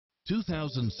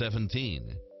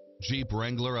2017 Jeep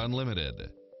Wrangler Unlimited.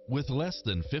 With less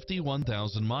than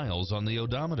 51,000 miles on the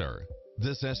odometer,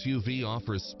 this SUV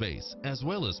offers space as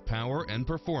well as power and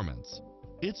performance.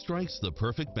 It strikes the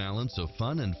perfect balance of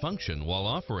fun and function while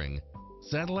offering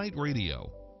satellite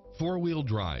radio, four-wheel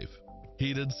drive,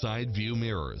 heated side view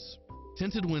mirrors,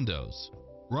 tinted windows,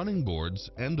 running boards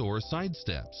and/or side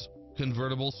steps,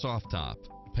 convertible soft top,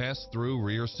 pass-through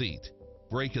rear seat,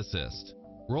 brake assist,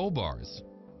 roll bars,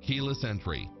 keyless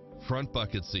entry, front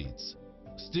bucket seats,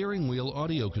 steering wheel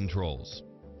audio controls,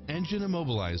 engine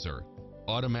immobilizer,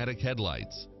 automatic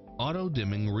headlights,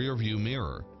 auto-dimming rear-view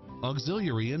mirror,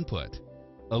 auxiliary input,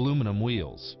 aluminum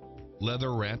wheels,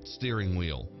 leather-wrapped steering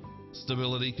wheel,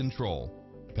 stability control,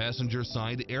 passenger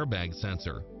side airbag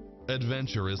sensor.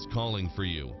 Adventure is calling for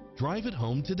you. Drive it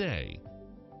home today.